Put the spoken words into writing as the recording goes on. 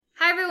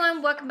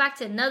everyone. Welcome back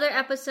to another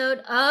episode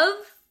of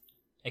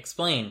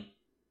Explain.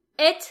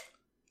 It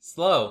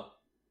Slow.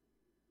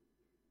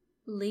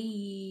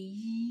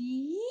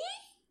 Lee.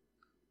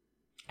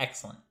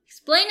 Excellent.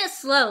 Explain it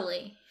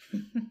slowly.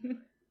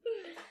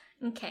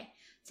 Okay.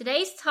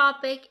 Today's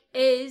topic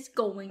is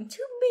going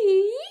to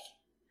be,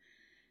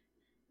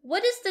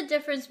 what is the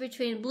difference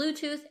between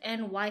Bluetooth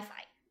and Wi-Fi?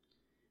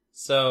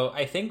 So,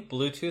 I think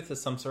Bluetooth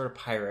is some sort of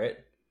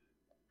pirate.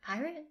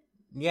 Pirate?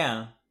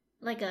 Yeah.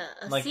 Like a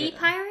Like sea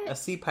pirate? A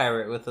sea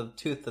pirate with a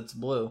tooth that's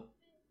blue.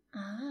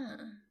 Ah.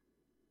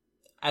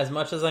 As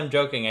much as I'm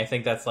joking, I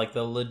think that's like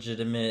the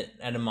legitimate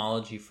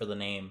etymology for the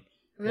name.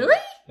 Really?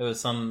 It was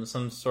some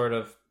sort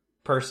of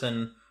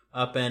person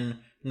up in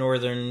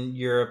Northern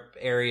Europe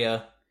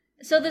area.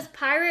 So this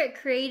pirate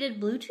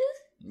created Bluetooth?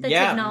 The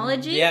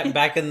technology? Yeah,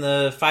 back in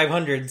the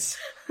 500s.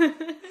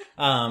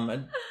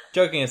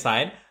 Joking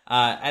aside,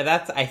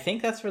 I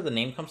think that's where the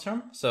name comes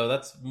from. So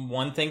that's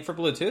one thing for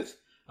Bluetooth.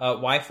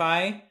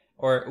 Wi-Fi,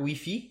 or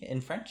Wi-Fi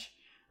in French,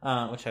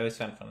 which I always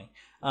found funny,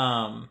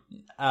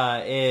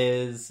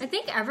 is... I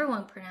think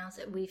everyone pronounced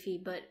it Wi-Fi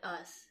but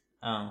us.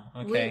 Oh,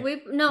 okay.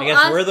 No, I guess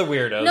us, we're the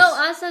weirdos. No,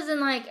 us as in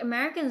like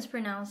Americans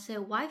pronounce it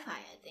Wi-Fi,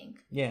 I think.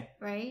 Yeah.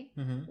 Right?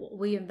 Mm-hmm.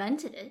 We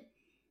invented it.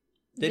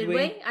 Did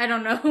we? I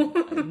don't know.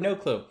 No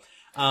clue.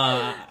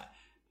 I'm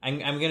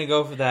gonna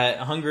go for that.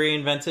 Hungary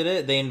invented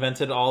it. They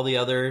invented all the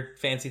other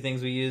fancy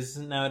things we use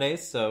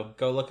nowadays. So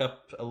go look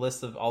up a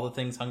list of all the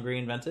things Hungary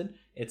invented.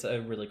 It's a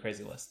really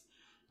crazy list.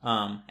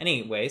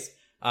 Anyways,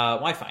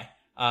 Wi-Fi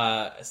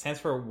stands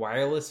for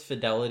wireless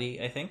fidelity,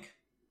 I think.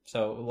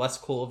 So less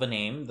cool of a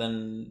name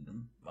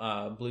than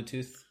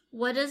Bluetooth.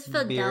 What does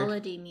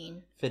fidelity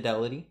mean?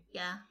 Fidelity?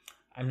 Yeah.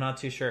 I'm not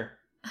too sure.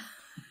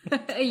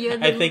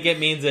 I think it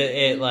means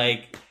it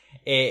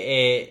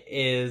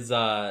is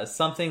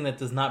something that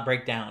does not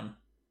break down.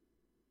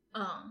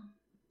 Oh.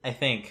 I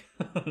think.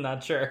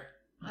 Not sure.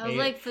 I was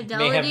like,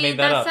 fidelity,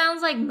 that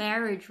sounds like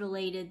marriage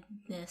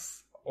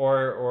relatedness.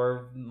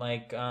 Or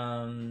like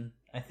I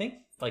think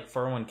like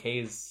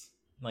 401ks,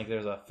 like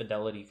there's a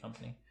fidelity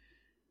company.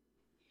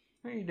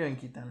 What are you doing,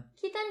 Keaton?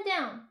 Keaton,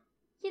 down.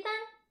 Keaton,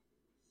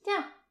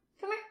 down.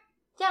 Come here.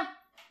 Down.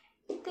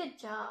 Good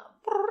job.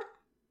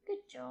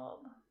 Good job.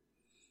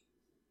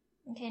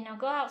 Okay, now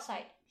go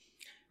outside.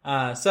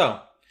 Wi-Fi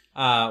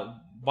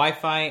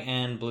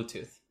and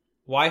Bluetooth.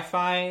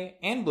 Wi-Fi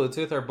and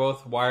Bluetooth are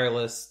both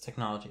wireless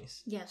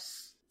technologies.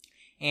 Yes.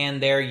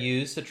 And they're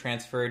used to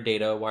transfer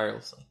data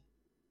wirelessly.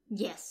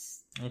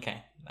 Yes.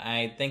 Okay.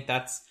 I think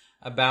that's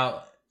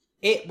about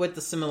it with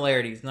the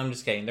similarities. No, I'm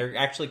just kidding. They're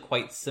actually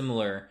quite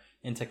similar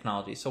in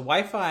technology. So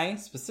Wi-Fi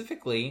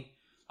specifically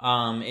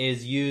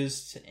is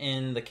used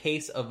in the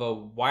case of a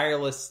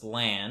wireless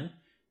LAN,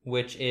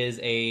 which is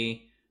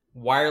a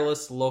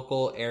wireless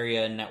local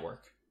area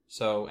network.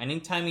 So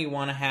anytime you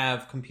want to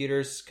have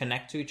computers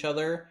connect to each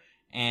other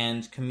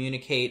and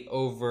communicate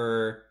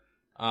over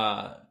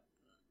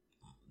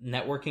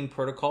networking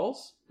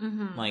protocols,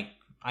 like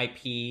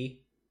IP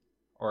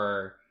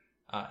or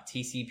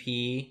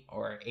TCP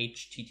or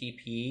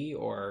HTTP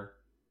or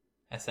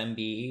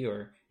SMB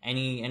or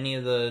any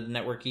of the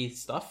networky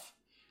stuff,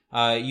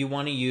 you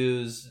want to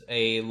use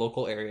a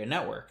local area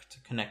network to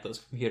connect those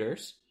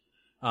computers.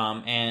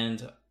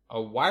 And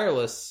a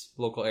wireless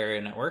local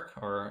area network,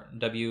 or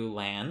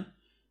WLAN,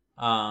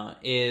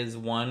 is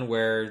one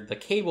where the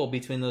cable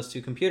between those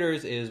two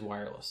computers is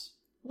wireless.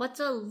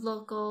 What's a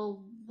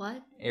local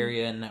what?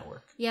 Area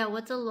network. Yeah,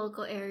 what's a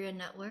local area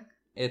network?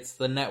 It's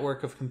the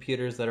network of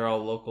computers that are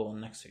all local and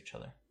next to each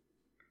other.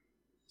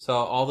 So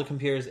all the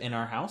computers in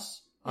our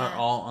house are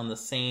all on the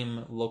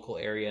same local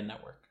area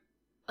network.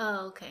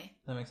 Oh, okay.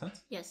 Does that make sense?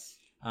 Yes.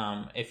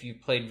 If you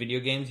played video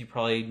games, you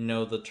probably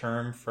know the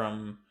term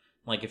from...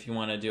 Like if you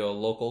want to do a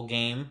local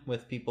game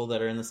with people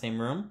that are in the same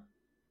room,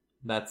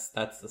 that's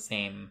the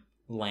same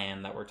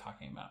LAN that we're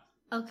talking about.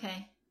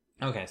 Okay.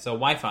 Okay, so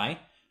Wi-Fi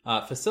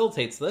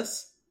facilitates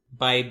this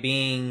by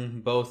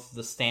being both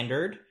the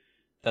standard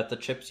that the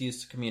chips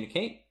use to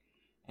communicate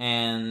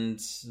and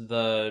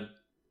the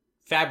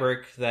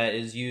fabric that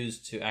is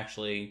used to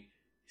actually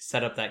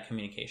set up that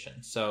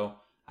communication. So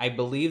I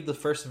believe the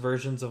first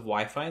versions of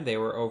Wi-Fi, they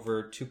were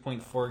over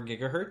 2.4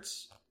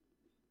 gigahertz.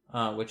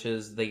 Which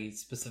is the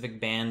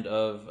specific band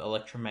of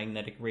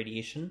electromagnetic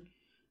radiation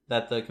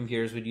that the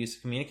computers would use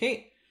to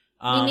communicate.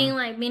 Meaning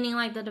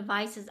like the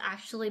device is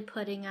actually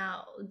putting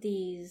out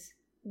these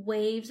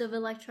waves of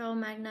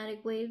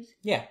electromagnetic waves?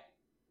 Yeah.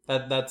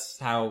 That's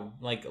how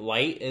like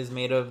light is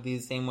made of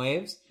these same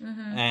waves.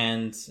 Mm-hmm.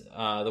 And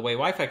the way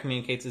Wi-Fi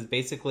communicates is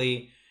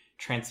basically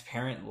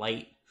transparent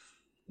light,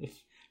 if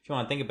you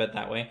want to think of it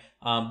that way.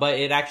 But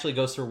it actually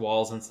goes through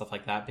walls and stuff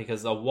like that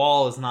because a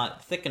wall is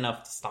not thick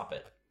enough to stop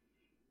it.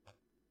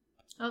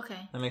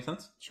 Okay. That makes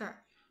sense? Sure.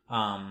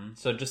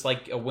 So just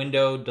like a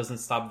window doesn't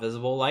stop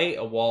visible light,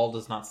 a wall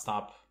does not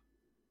stop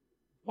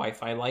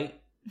Wi-Fi light.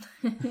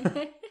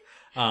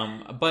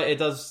 But it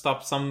does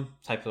stop some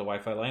types of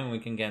Wi-Fi light, and we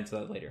can get into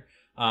that later.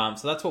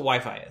 So that's what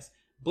Wi-Fi is.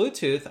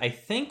 Bluetooth, I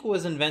think,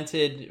 was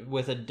invented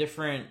with a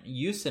different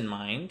use in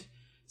mind,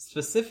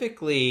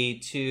 specifically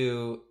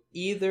to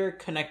either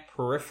connect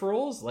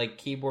peripherals like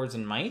keyboards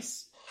and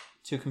mice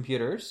to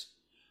computers,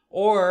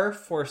 or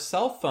for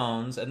cell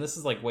phones, and this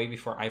is like way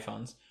before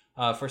iPhones,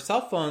 for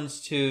cell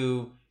phones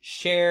to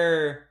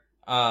share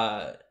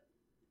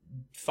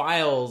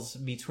files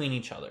between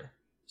each other.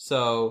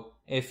 So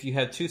if you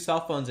had two cell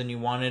phones and you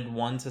wanted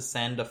one to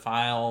send a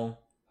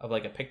file of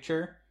like a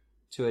picture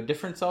to a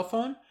different cell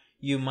phone,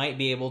 you might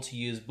be able to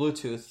use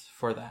Bluetooth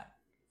for that.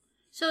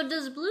 So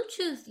does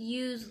Bluetooth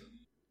use,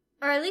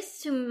 or at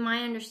least to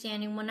my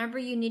understanding, whenever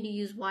you need to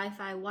use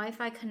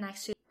Wi-Fi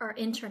connects to our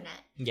internet.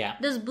 Yeah.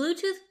 Does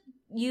Bluetooth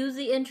use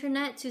the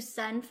internet to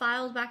send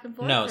files back and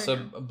forth? No, so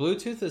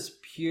Bluetooth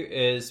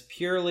is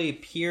purely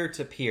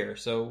peer-to-peer.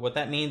 So what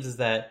that means is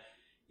that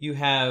you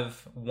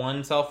have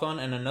one cell phone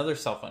and another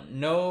cell phone.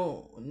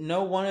 No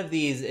one of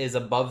these is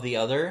above the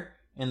other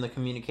in the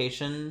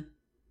communication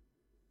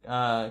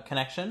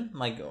connection.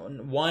 Like,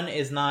 one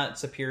is not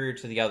superior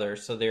to the other,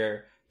 so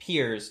they're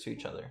peers to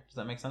each other. Does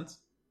that make sense?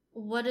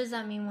 What does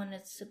that mean when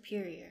it's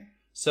superior?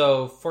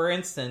 So, for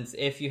instance,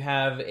 if you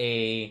have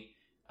a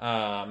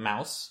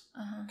mouse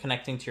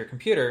connecting to your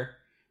computer,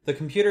 the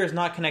computer is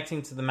not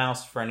connecting to the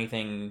mouse for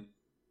anything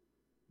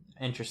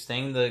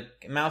interesting. The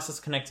mouse is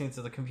connecting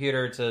to the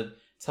computer to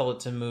tell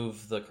it to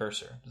move the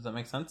cursor. Does that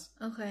make sense?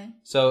 Okay.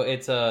 So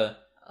it's a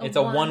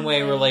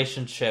one-way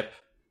relationship,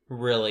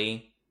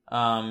 really,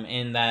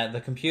 in that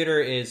the computer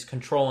is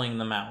controlling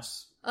the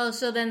mouse. Oh,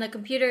 so then the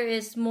computer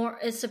is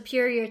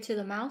superior to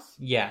the mouse?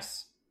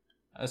 Yes.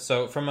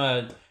 So from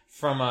a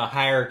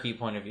hierarchy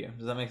point of view.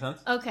 Does that make sense?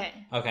 Okay.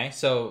 Okay,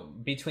 so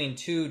between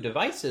two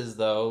devices,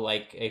 though,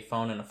 like a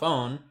phone and a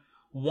phone,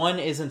 one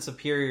isn't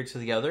superior to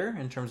the other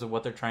in terms of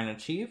what they're trying to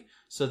achieve,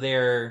 so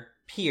they're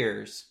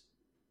peers.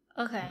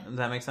 Okay. Does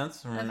that make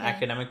sense? From an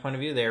academic point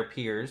of view, they're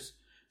peers.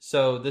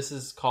 So this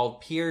is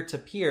called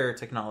peer-to-peer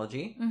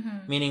technology,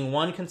 meaning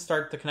one can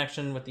start the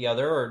connection with the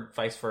other or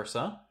vice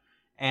versa.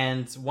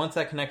 And once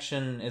that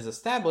connection is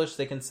established,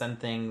 they can send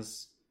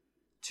things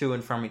to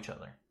and from each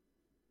other.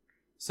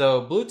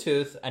 So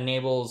Bluetooth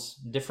enables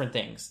different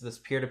things. This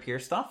peer-to-peer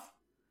stuff.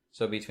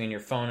 So between your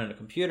phone and a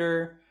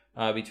computer,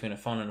 between a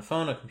phone and a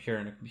phone, a computer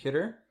and a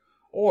computer,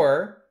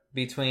 or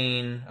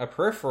between a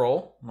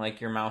peripheral, like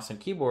your mouse and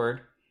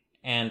keyboard,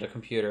 and a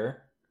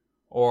computer,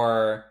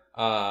 or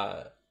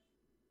a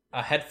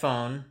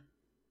headphone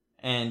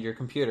and your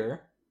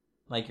computer,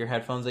 like your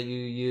headphones that you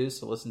use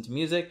to listen to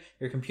music,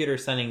 your computer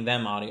is sending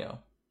them audio.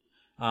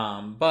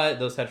 But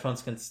those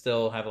headphones can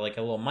still have like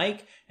a little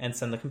mic and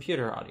send the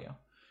computer audio.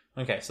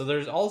 Okay, so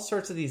there's all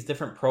sorts of these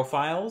different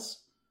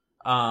profiles,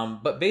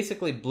 but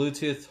basically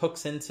Bluetooth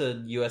hooks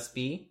into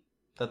USB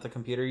that the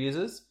computer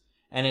uses,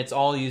 and it's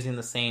all using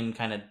the same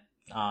kind of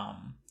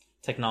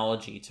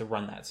technology to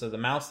run that. So the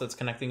mouse that's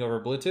connecting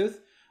over Bluetooth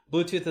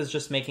is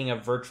just making a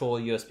virtual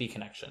USB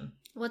connection.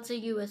 What's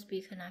a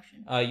USB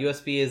connection?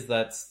 USB is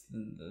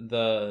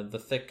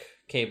the thick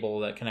cable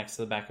that connects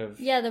to the back of...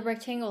 Yeah, the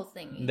rectangle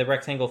thing. The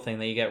rectangle thing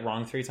that you get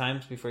wrong 3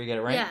 times before you get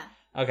it right? Yeah.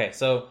 Okay,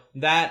 so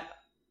that...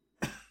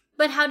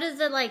 But how does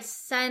it like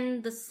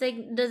send the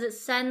does it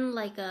send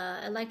like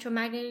a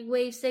electromagnetic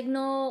wave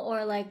signal,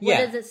 or like what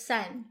does it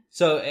send?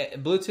 So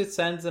Bluetooth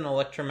sends an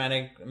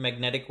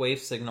electromagnetic wave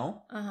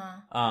signal.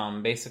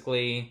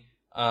 Basically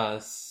a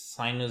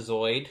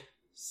sinusoid,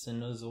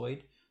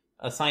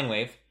 a sine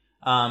wave.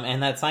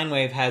 And that sine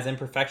wave has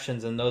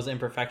imperfections, and those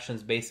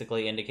imperfections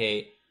basically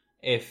indicate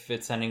if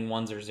it's sending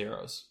ones or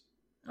zeros.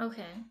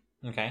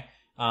 Okay.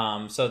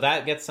 So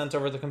that gets sent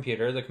over the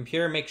computer. The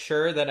computer makes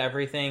sure that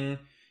everything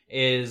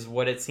is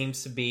what it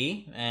seems to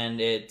be, and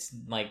it's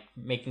like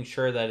making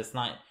sure that it's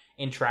not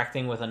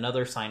interacting with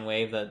another sine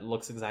wave that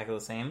looks exactly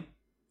the same.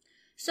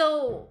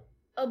 So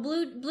a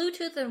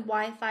Bluetooth and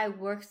Wi-Fi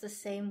works the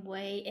same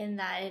way in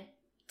that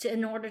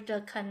in order to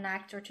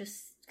connect or to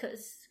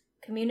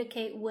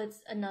communicate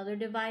with another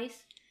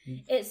device,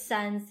 it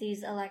sends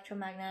these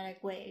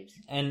electromagnetic waves.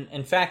 And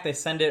in fact, they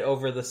send it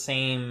over the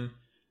same...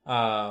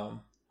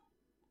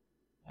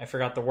 I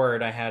forgot the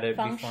word. I had it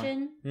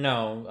function? Before.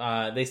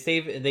 No,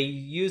 they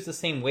use the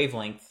same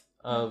wavelength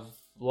of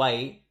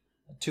light,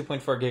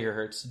 2.4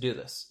 gigahertz, to do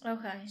this.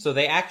 Okay. So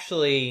they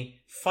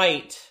actually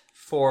fight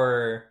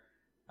for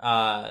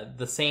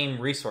the same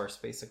resource,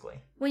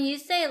 basically. When you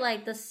say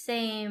like the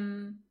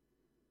same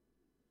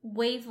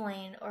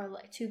wavelength, or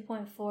like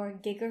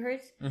 2.4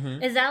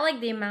 gigahertz, is that like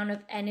the amount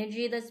of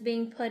energy that's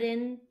being put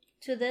in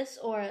to this,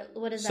 or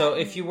what does that mean? So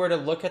if you were to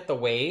look at the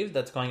wave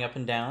that's going up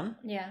and down,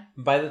 yeah,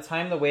 by the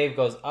time the wave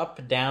goes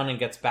up, down, and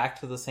gets back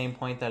to the same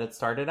point that it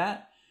started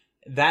at,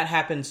 that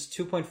happens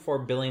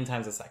 2.4 billion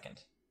times a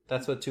second.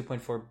 That's what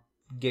 2.4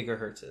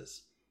 gigahertz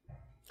is.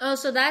 Oh,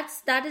 so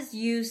that is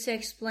used to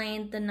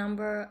explain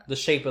the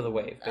shape of the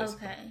wave,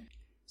 basically. Okay.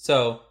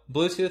 So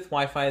Bluetooth,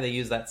 Wi-Fi, they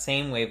use that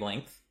same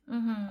wavelength,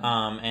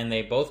 and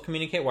they both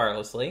communicate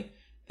wirelessly.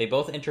 They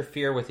both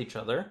interfere with each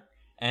other.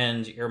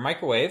 And your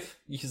microwave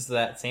uses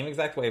that same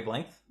exact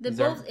wavelength. They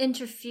both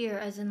interfere,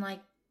 as in like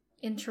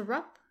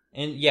interrupt?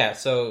 And yeah,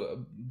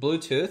 so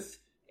Bluetooth,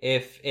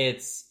 if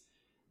it's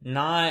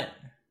not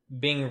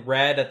being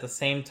read at the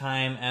same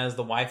time as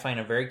the Wi-Fi in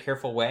a very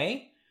careful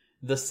way,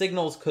 the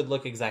signals could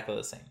look exactly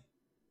the same.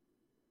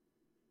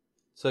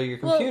 So your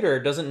computer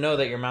doesn't know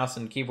that your mouse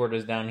and keyboard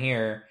is down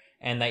here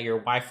and that your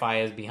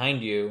Wi-Fi is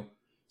behind you.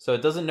 So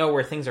it doesn't know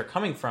where things are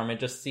coming from. It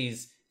just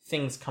sees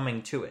things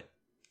coming to it.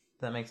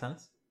 Does that make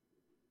sense?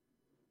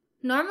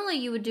 Normally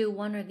you would do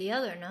one or the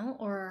other, no?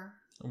 Or...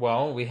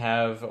 Well, we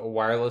have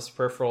wireless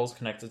peripherals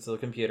connected to the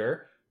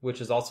computer,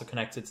 which is also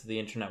connected to the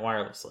internet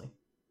wirelessly.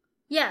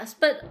 Yes,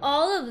 but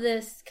all of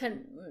this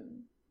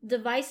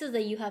devices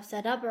that you have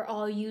set up are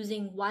all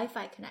using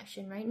Wi-Fi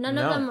connection, right? None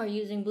of them are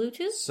using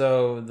Bluetooth?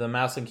 So the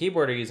mouse and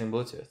keyboard are using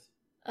Bluetooth.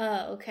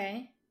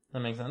 Okay. That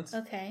makes sense?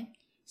 Okay.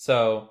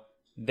 So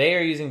they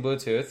are using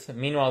Bluetooth.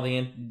 Meanwhile,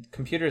 the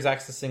computer is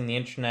accessing the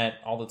internet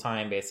all the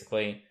time,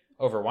 basically,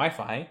 over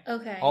Wi-Fi.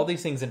 Okay. All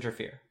these things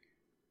interfere.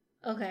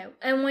 Okay.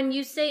 And when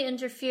you say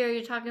interfere,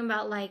 you're talking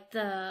about like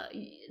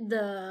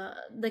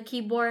the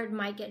keyboard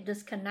might get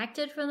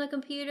disconnected from the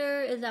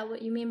computer? Is that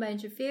what you mean by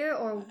interfere?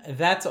 Or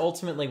that's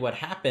ultimately what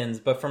happens,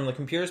 but from the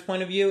computer's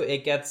point of view,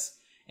 it gets...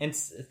 And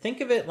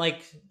think of it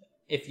like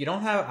if you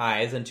don't have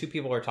eyes and two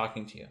people are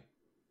talking to you.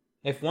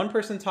 If one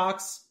person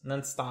talks and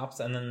then stops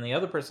and then the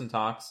other person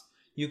talks,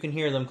 you can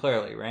hear them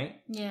clearly, right?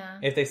 Yeah.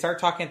 If they start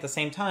talking at the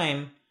same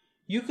time,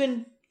 you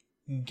can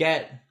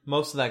get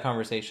most of that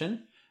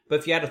conversation. But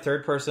if you add a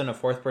third person, a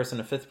fourth person,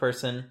 a fifth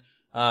person,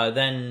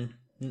 then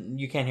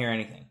you can't hear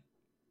anything.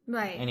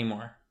 Right.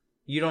 Anymore.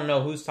 You don't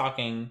know who's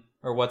talking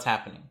or what's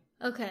happening.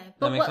 Okay.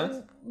 But that makes sense?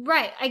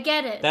 Right, I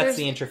get it. That's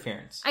the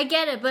interference. I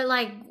get it, but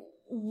like,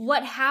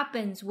 what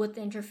happens with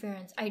the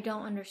interference? I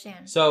don't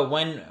understand. So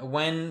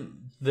when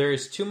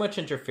there's too much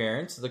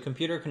interference, the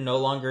computer can no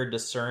longer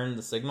discern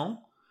the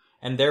signal,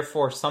 and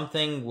therefore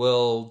something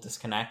will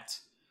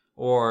disconnect,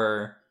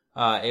 or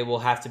it will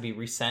have to be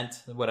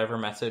resent, whatever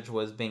message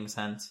was being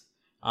sent.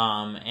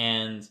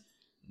 And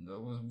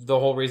the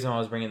whole reason I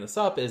was bringing this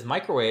up is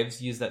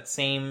microwaves use that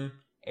same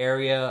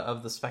area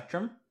of the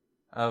spectrum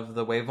of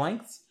the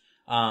wavelengths,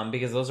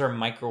 because those are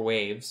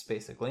microwaves,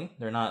 basically.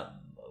 They're not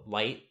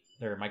light,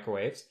 they're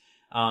microwaves.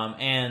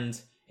 And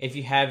if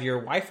you have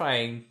your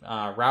Wi-Fi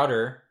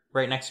router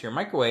right next to your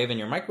microwave and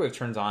your microwave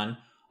turns on,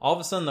 all of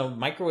a sudden the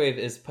microwave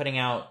is putting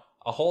out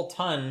a whole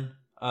ton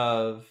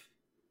of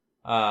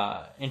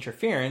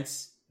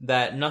interference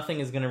that nothing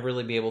is going to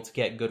really be able to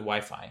get good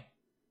Wi-Fi. Does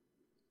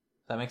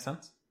that make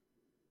sense?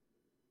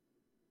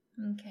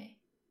 Okay.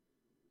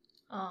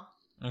 Oh.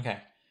 Okay.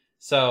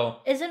 So...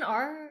 Isn't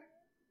our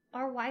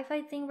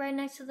Wi-Fi thing right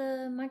next to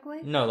the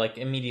microwave? No, like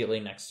immediately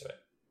next to it.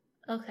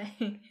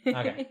 Okay.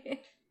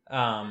 Okay.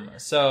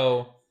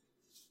 So...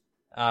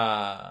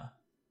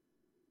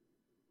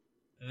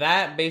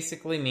 that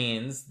basically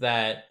means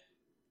that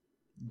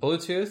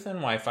Bluetooth and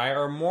Wi-Fi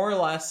are more or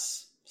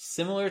less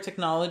similar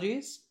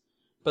technologies,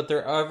 but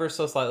they're ever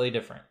so slightly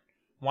different.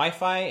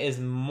 Wi-Fi is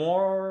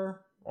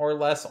more or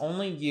less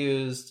only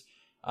used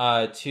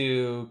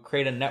to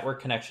create a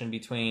network connection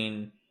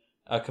between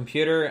a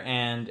computer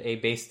and a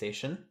base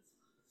station.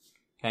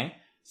 Okay.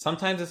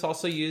 Sometimes it's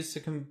also used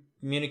to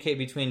communicate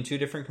between two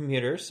different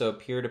computers, so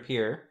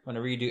peer-to-peer.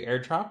 Whenever you do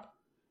AirDrop,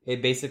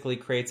 it basically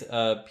creates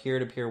a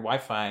peer-to-peer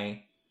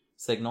Wi-Fi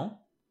signal.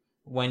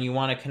 When you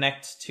want to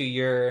connect to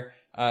your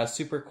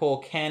super cool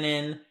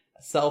Canon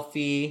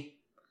selfie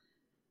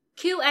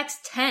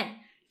QX10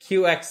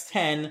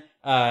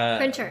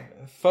 printer,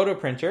 photo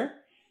printer,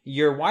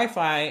 your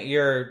Wi-Fi,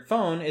 your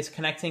phone is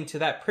connecting to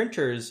that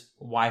printer's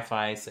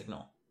Wi-Fi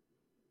signal.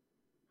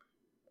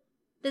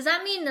 Does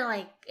that mean that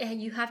like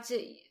you have to?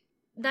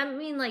 That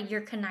mean like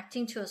you're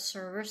connecting to a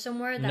server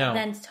somewhere that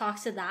then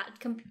talks to that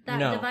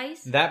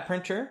device? That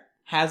printer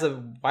has a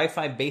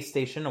Wi-Fi base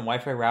station, a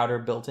Wi-Fi router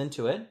built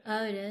into it.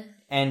 Oh, it is.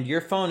 And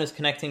your phone is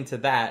connecting to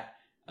that,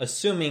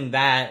 assuming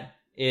that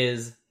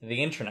is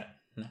the internet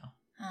now.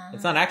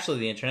 It's not actually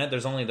the internet.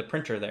 There's only the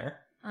printer there.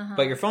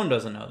 But your phone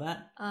doesn't know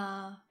that.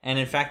 And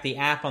in fact, the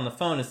app on the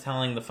phone is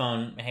telling the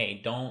phone, "Hey,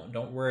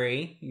 don't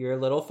worry, your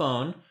little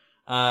phone.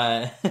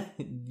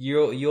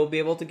 You'll be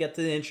able to get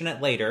to the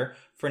internet later.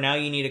 For now,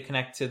 you need to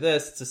connect to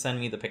this to send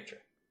me the picture."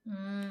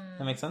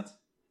 That makes sense?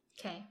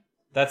 Okay.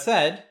 That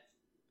said,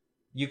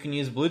 you can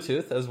use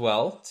Bluetooth as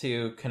well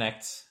to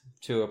connect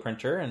to a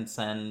printer and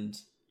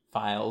send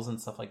files and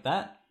stuff like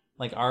that.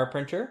 Like our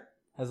printer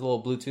has a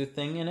little Bluetooth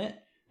thing in it,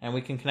 and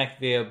we can connect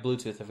via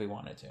Bluetooth if we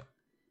wanted to.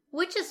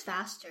 Which is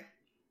faster?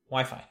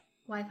 Wi-Fi.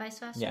 Wi-Fi's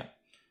faster? Yeah.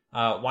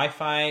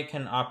 Wi-Fi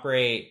can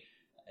operate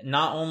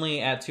not only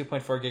at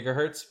 2.4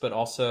 gigahertz, but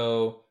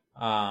also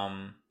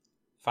 5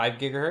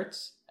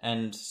 gigahertz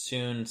and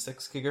soon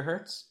 6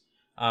 gigahertz.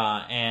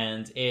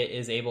 And it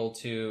is able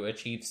to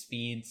achieve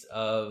speeds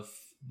of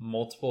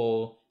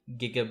multiple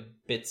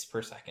gigabits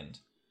per second.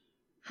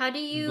 How do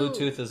you...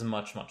 Bluetooth is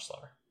much, much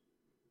slower.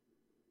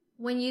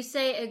 When you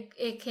say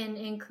it can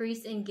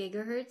increase in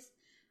gigahertz,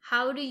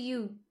 how do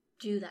you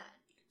do that?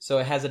 So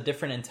it has a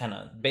different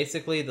antenna.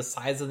 Basically, the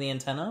size of the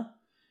antenna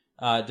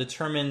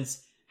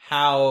determines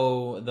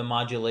how the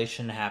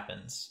modulation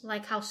happens.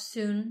 Like how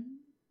soon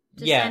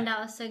to send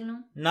out a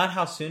signal? Not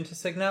how soon to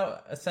send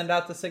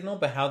out the signal,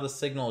 but how the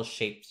signal is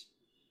shaped.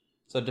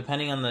 So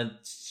depending on the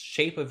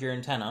shape of your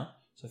antenna,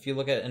 so if you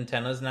look at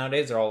antennas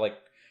nowadays, they're all like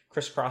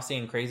crisscrossy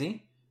and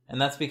crazy,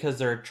 and that's because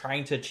they're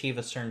trying to achieve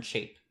a certain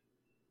shape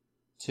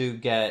to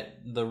get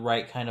the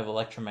right kind of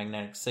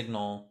electromagnetic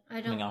signal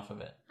coming off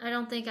of it. I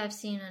don't think I've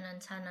seen an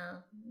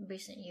antenna in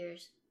recent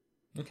years.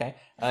 Okay.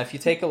 If you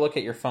take a look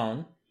at your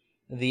phone,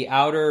 the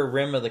outer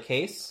rim of the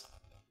case,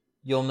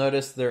 you'll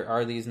notice there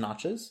are these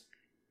notches.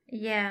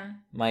 Yeah.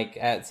 Like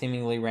at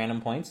seemingly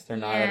random points. They're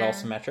not at all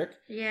symmetric.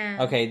 Yeah.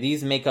 Okay,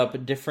 these make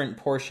up different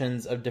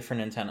portions of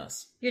different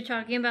antennas. You're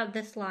talking about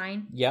this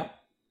line? Yep.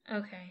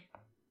 Okay.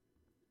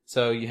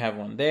 So you have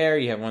one there,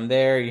 you have one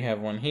there, you have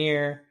one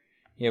here,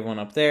 you have one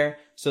up there.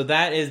 So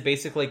that is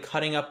basically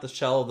cutting up the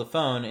shell of the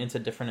phone into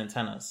different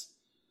antennas.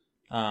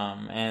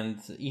 And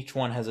each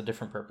one has a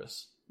different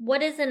purpose.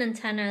 What is an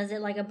antenna? Is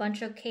it like a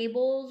bunch of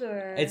cables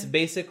or it's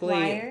basically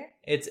wire?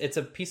 It's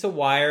a piece of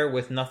wire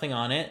with nothing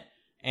on it,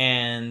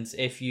 and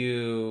if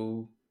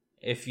you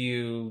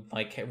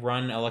like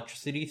run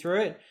electricity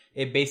through it,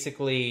 it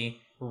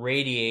basically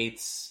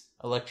radiates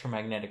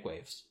electromagnetic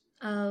waves.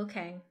 Oh,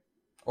 okay.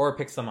 Or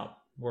picks them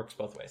up. Works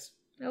both ways.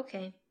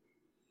 Okay.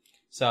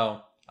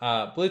 So,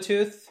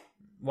 Bluetooth,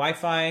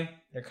 Wi-Fi,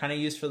 they're kind of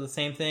used for the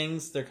same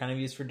things. They're kind of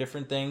used for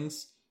different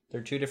things.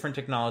 They're two different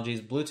technologies.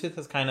 Bluetooth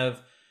has kind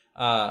of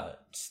gone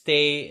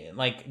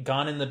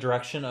in the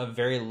direction of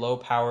very low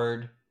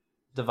powered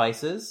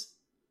devices.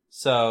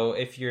 So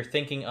if you're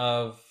thinking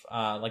of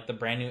like the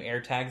brand new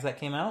AirTags that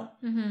came out,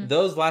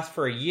 those last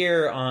for a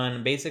year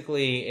on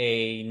basically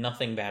a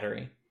nothing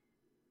battery.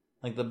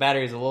 Like the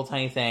battery is a little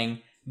tiny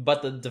thing,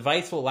 but the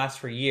device will last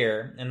for a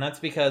year, and that's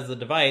because the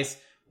device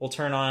will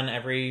turn on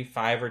every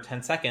 5 or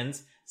 10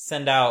 seconds,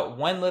 send out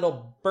one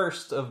little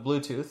burst of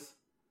Bluetooth,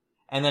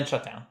 and then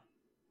shut down.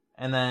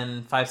 And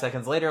then 5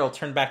 seconds later, it'll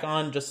turn back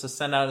on just to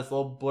send out its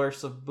little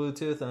burst of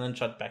Bluetooth and then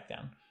shut back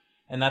down.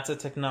 And that's a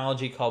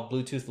technology called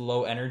Bluetooth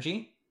Low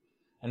Energy.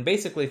 And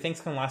basically,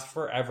 things can last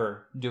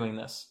forever doing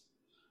this.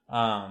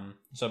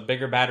 So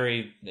bigger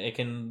battery, it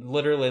can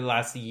literally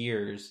last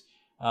years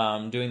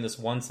doing this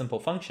one simple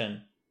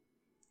function.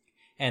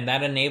 And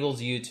that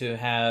enables you to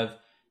have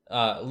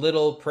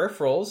little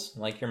peripherals,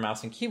 like your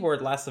mouse and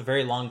keyboard, last a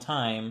very long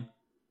time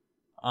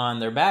on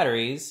their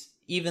batteries,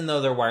 even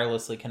though they're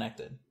wirelessly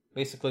connected.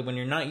 Basically, when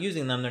you're not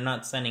using them, they're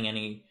not sending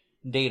any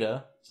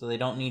data, so they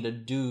don't need to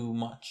do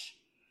much.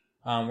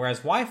 Whereas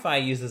Wi-Fi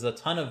uses a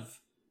ton of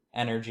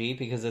energy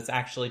because it's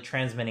actually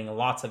transmitting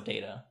lots of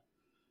data.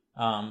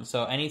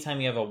 So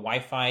anytime you have a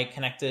Wi-Fi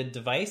connected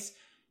device,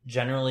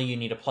 generally you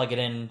need to plug it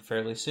in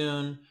fairly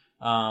soon.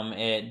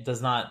 It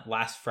does not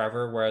last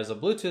forever, whereas a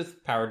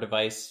Bluetooth powered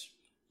device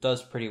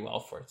does pretty well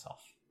for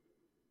itself.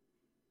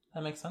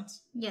 That makes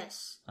sense?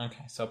 Yes.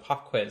 Okay, so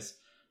pop quiz.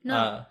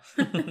 No.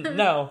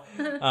 No.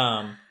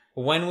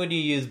 When would you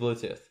use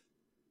Bluetooth?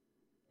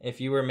 If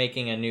you were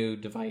making a new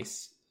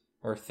device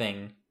or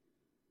thing.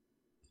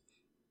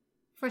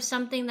 For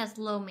something that's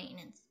low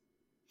maintenance.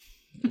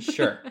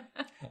 Sure.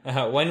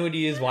 When would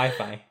you use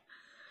Wi-Fi?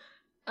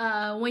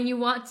 When you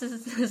want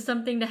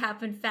something to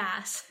happen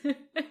fast.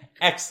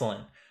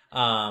 Excellent.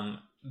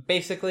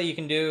 Basically, you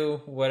can do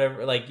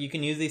whatever. Like, you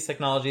can use these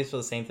technologies for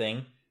the same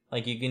thing.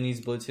 Like, you can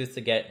use Bluetooth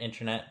to get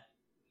internet.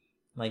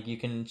 Like, you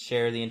can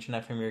share the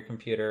internet from your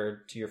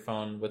computer to your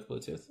phone with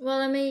Bluetooth. Well,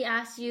 let me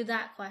ask you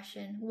that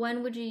question.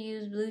 When would you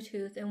use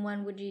Bluetooth and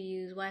when would you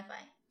use Wi-Fi?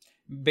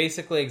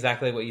 Basically,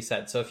 exactly what you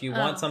said. So if you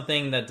want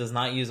something that does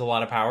not use a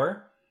lot of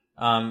power,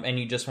 and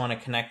you just want to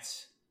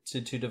connect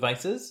to two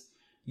devices,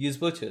 use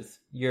Bluetooth.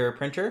 Your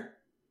printer,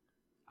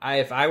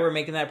 if I were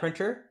making that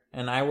printer,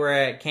 and I were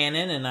at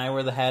Canon, and I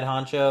were the head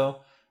honcho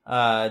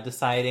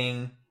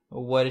deciding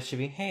what it should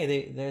be. Hey,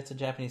 it's a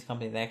Japanese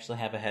company. They actually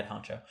have a head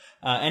honcho.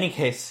 Any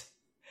case...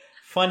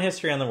 Fun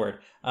history on the word.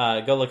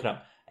 Go look it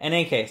up. In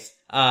any case,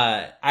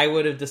 I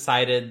would have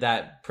decided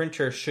that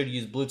printers should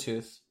use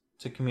Bluetooth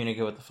to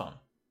communicate with the phone.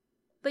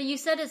 But you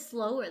said it's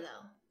slower,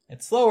 though.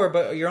 It's slower,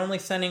 but you're only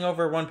sending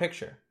over one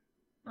picture.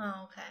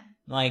 Oh, okay.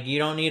 Like, you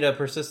don't need a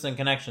persistent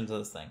connection to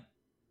this thing.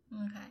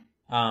 Okay.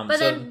 But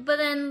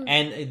then...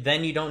 And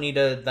then you don't need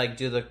to, like,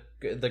 do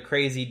the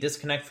crazy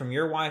disconnect from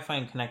your Wi-Fi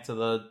and connect to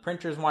the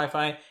printer's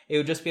Wi-Fi. It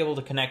would just be able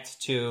to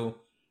connect to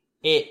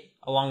it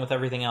along with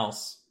everything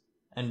else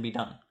and be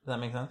done. Does that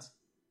make sense?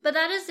 But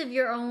that is if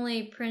you're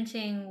only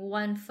printing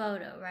one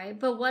photo, right?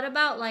 But what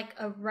about like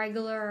a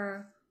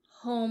regular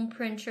home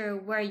printer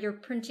where you're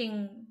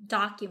printing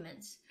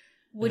documents?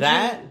 Would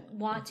you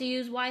want to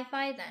use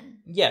Wi-Fi then?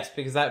 Yes,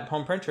 because that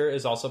home printer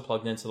is also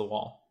plugged into the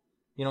wall.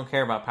 You don't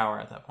care about power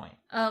at that point.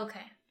 Oh,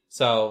 okay.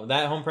 So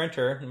that home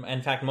printer,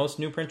 in fact, most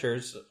new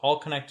printers all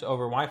connect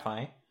over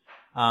Wi-Fi,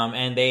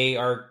 and they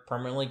are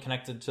permanently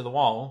connected to the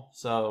wall.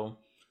 So,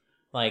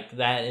 like,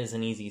 that is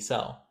an easy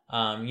sell.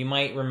 You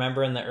might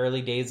remember in the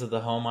early days of the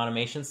home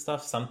automation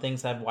stuff, some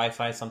things had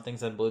Wi-Fi, some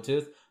things had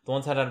Bluetooth. The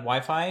ones that had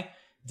Wi-Fi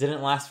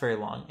didn't last very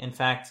long. In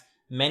fact,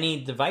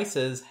 many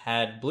devices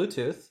had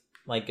Bluetooth,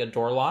 like a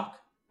door lock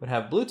would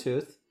have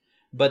Bluetooth,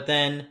 but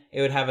then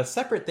it would have a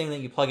separate thing that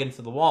you plug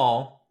into the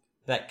wall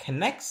that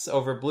connects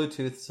over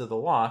Bluetooth to the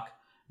lock,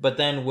 but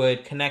then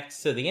would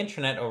connect to the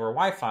internet over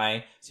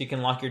Wi-Fi, so you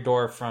can lock your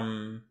door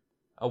from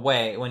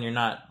away when you're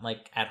not,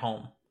 like, at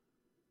home.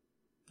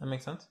 That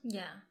makes sense?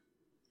 Yeah.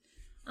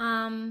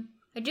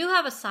 I do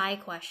have a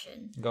side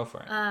question. Go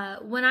for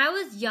it. When I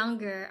was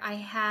younger, I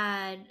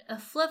had a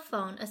flip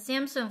phone, a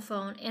Samsung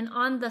phone, and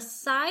on the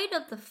side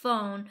of the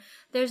phone,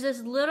 there's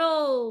this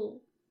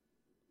little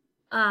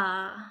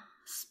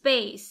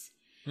space.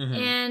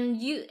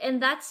 Mm-hmm.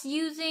 And that's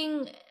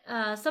using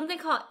something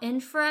called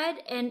infrared.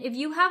 And if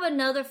you have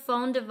another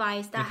phone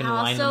device that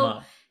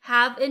also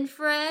have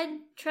infrared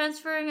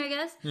transferring, I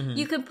guess, mm-hmm.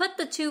 you can put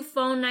the two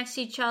phones next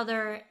to each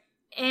other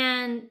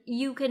and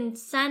you can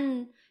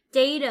send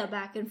data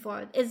back and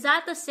forth. Is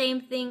that the same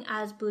thing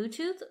as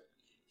Bluetooth?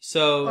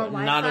 So,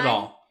 not at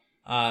all.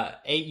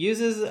 It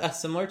uses a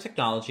similar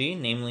technology,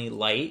 namely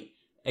light,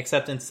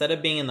 except instead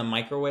of being in the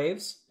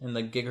microwaves, in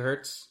the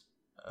gigahertz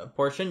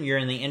portion, you're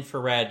in the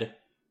infrared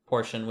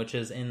portion, which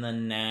is in the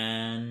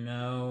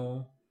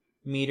nanometer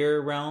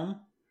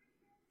realm.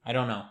 I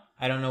don't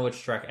know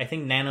which direct. I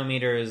think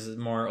nanometer is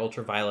more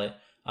ultraviolet.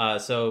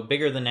 So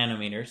bigger than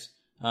nanometers.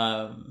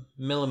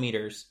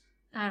 Millimeters.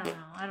 I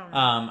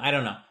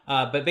don't know.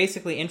 But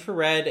basically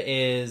infrared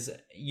is,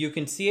 you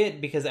can see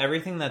it because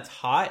everything that's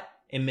hot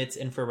emits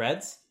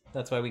infrareds.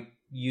 That's why we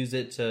use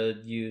it to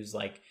use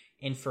like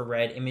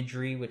infrared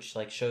imagery, which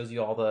like shows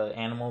you all the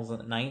animals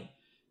at night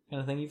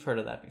kind of thing. You've heard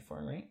of that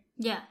before, right?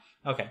 Yeah.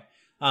 Okay.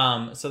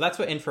 So that's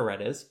what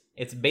infrared is.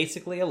 It's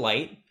basically a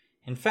light.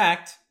 In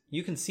fact,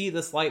 you can see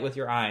this light with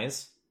your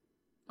eyes.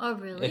 Oh,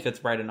 really? If it's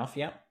bright enough,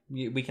 yeah.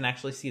 We can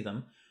actually see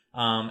them.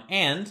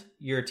 And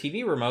your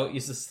TV remote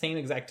uses the same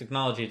exact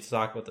technology to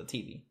talk about the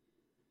TV.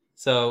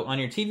 So on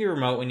your TV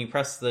remote, when you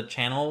press the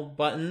channel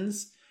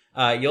buttons,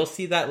 you'll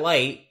see that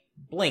light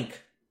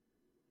blink.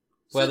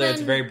 Whether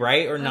it's very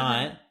bright or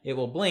not, it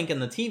will blink,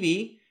 and the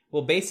TV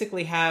will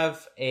basically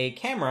have a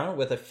camera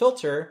with a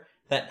filter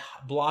that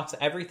blocks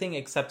everything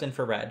except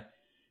infrared.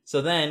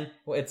 So then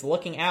it's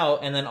looking out,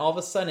 and then all of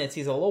a sudden it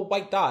sees a little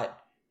white dot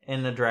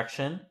in the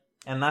direction,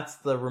 and that's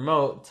the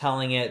remote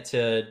telling it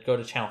to go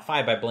to channel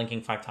 5 by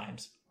blinking 5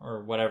 times,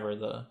 or whatever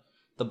the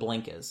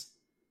blink is.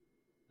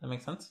 That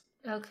make sense?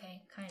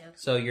 Okay, kind of.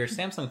 So your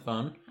Samsung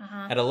phone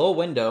had a little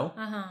window,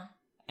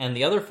 and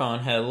the other phone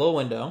had a little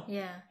window,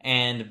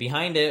 and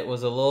behind it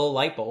was a little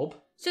light bulb.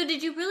 So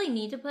did you really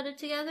need to put it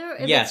together?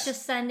 If yes. It's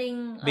just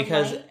sending a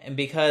light?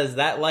 Because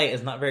that light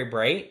is not very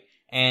bright,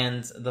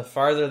 and the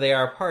farther they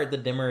are apart, the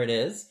dimmer it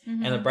is,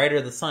 and the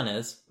brighter the sun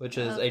is, which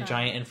is a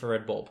giant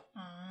infrared bulb.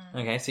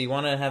 Okay, so you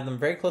want to have them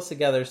very close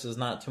together so there's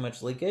not too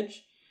much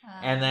leakage,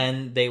 and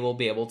then they will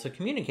be able to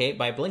communicate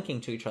by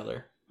blinking to each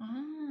other.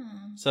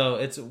 So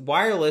it's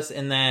wireless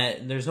in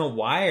that there's no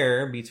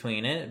wire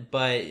between it,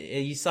 but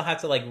you still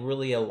have to like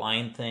really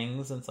align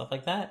things and stuff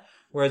like that.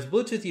 Whereas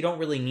Bluetooth, you don't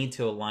really need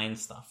to align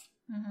stuff.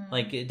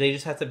 Like they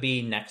just have to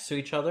be next to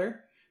each other,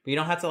 but you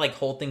don't have to like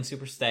hold things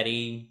super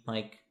steady.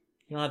 Like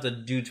you don't have to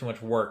do too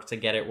much work to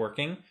get it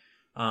working.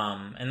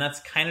 And that's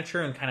kind of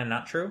true and kind of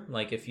not true.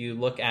 Like if you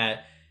look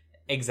at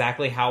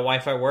exactly how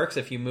Wi-Fi works,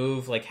 if you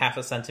move like half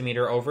a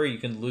centimeter over, you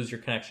can lose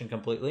your connection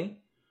completely,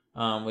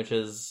 which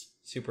is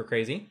super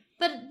crazy.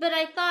 But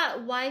I thought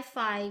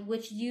Wi-Fi,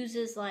 which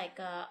uses like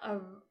a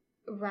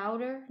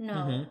router,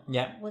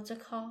 yeah, what's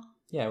it called?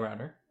 Yeah, a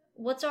router.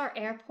 What's our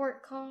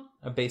airport called?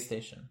 A base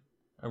station.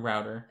 A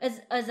router. Is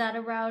that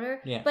a router?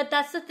 Yeah. But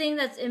that's the thing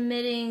that's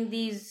emitting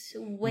these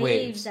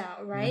waves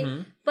out,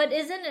 right? But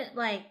isn't it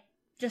like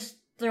just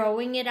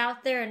throwing it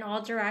out there in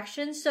all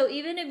directions? So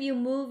even if you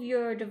move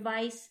your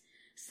device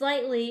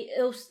slightly,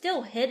 it'll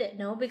still hit it,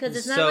 no? Because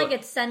it's not like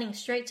it's sending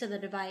straight to the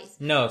device.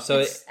 No, so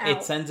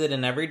it sends it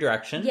in every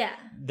direction. Yeah.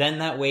 Then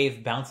that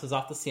wave bounces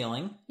off the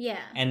ceiling. Yeah.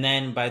 And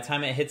then by the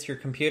time it hits your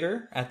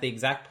computer, at the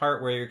exact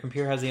part where your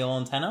computer has the little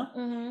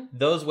antenna,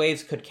 those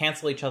waves could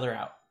cancel each other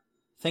out.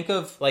 Think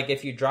of like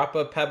if you drop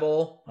a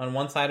pebble on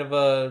one side of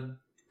a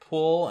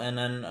pool and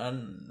then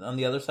on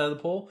the other side of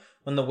the pool,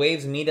 when the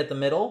waves meet at the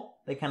middle,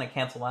 they kind of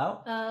cancel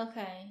out. Oh,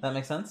 okay. That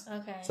makes sense?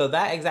 Okay. So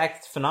that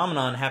exact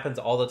phenomenon happens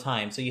all the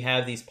time. So you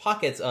have these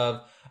pockets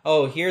of,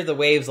 oh, here the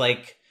waves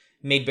like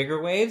made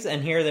bigger waves,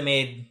 and here they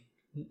made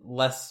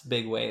less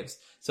big waves.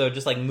 So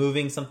just like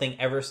moving something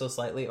ever so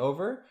slightly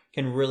over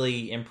can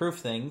really improve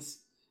things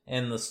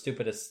in the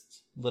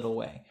stupidest little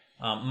way.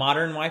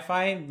 Modern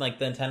Wi-Fi, like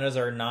the antennas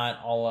are not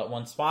all at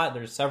one spot.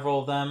 There's several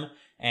of them,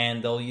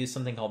 and they'll use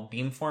something called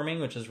beamforming,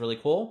 which is really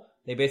cool.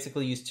 They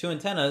basically use 2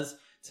 antennas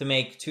to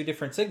make 2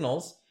 different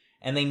signals,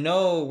 and they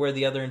know where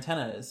the other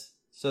antenna is.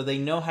 So they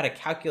know how to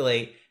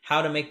calculate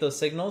how to make those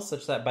signals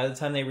such that by the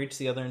time they reach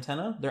the other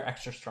antenna, they're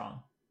extra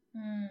strong.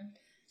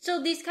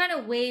 So these kind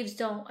of waves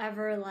don't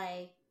ever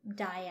like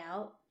die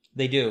out?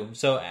 They do.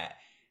 So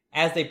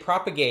as they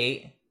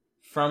propagate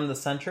from the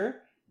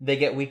center, they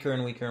get weaker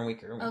and weaker and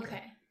weaker and weaker.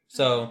 Okay.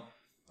 So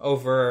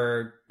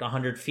over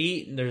 100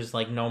 feet, there's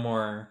like no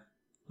more,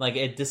 like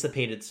it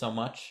dissipated so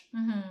much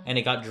and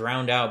it got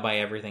drowned out by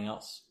everything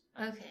else.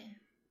 Okay.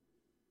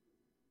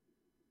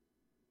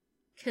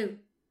 Cool.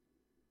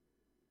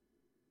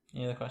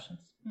 Any other questions?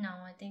 No,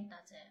 I think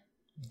that's it.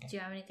 Okay. Do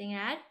you have anything to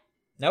add?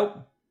 Nope.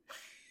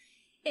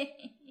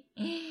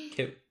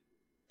 Cool.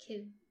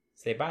 Cool.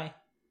 Say bye.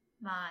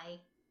 Bye.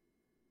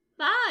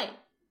 Bye.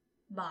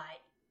 Bye.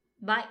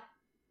 Bye.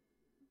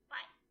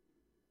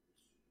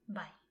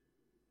 Bye.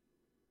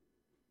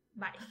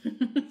 Bye.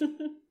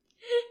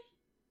 Bye.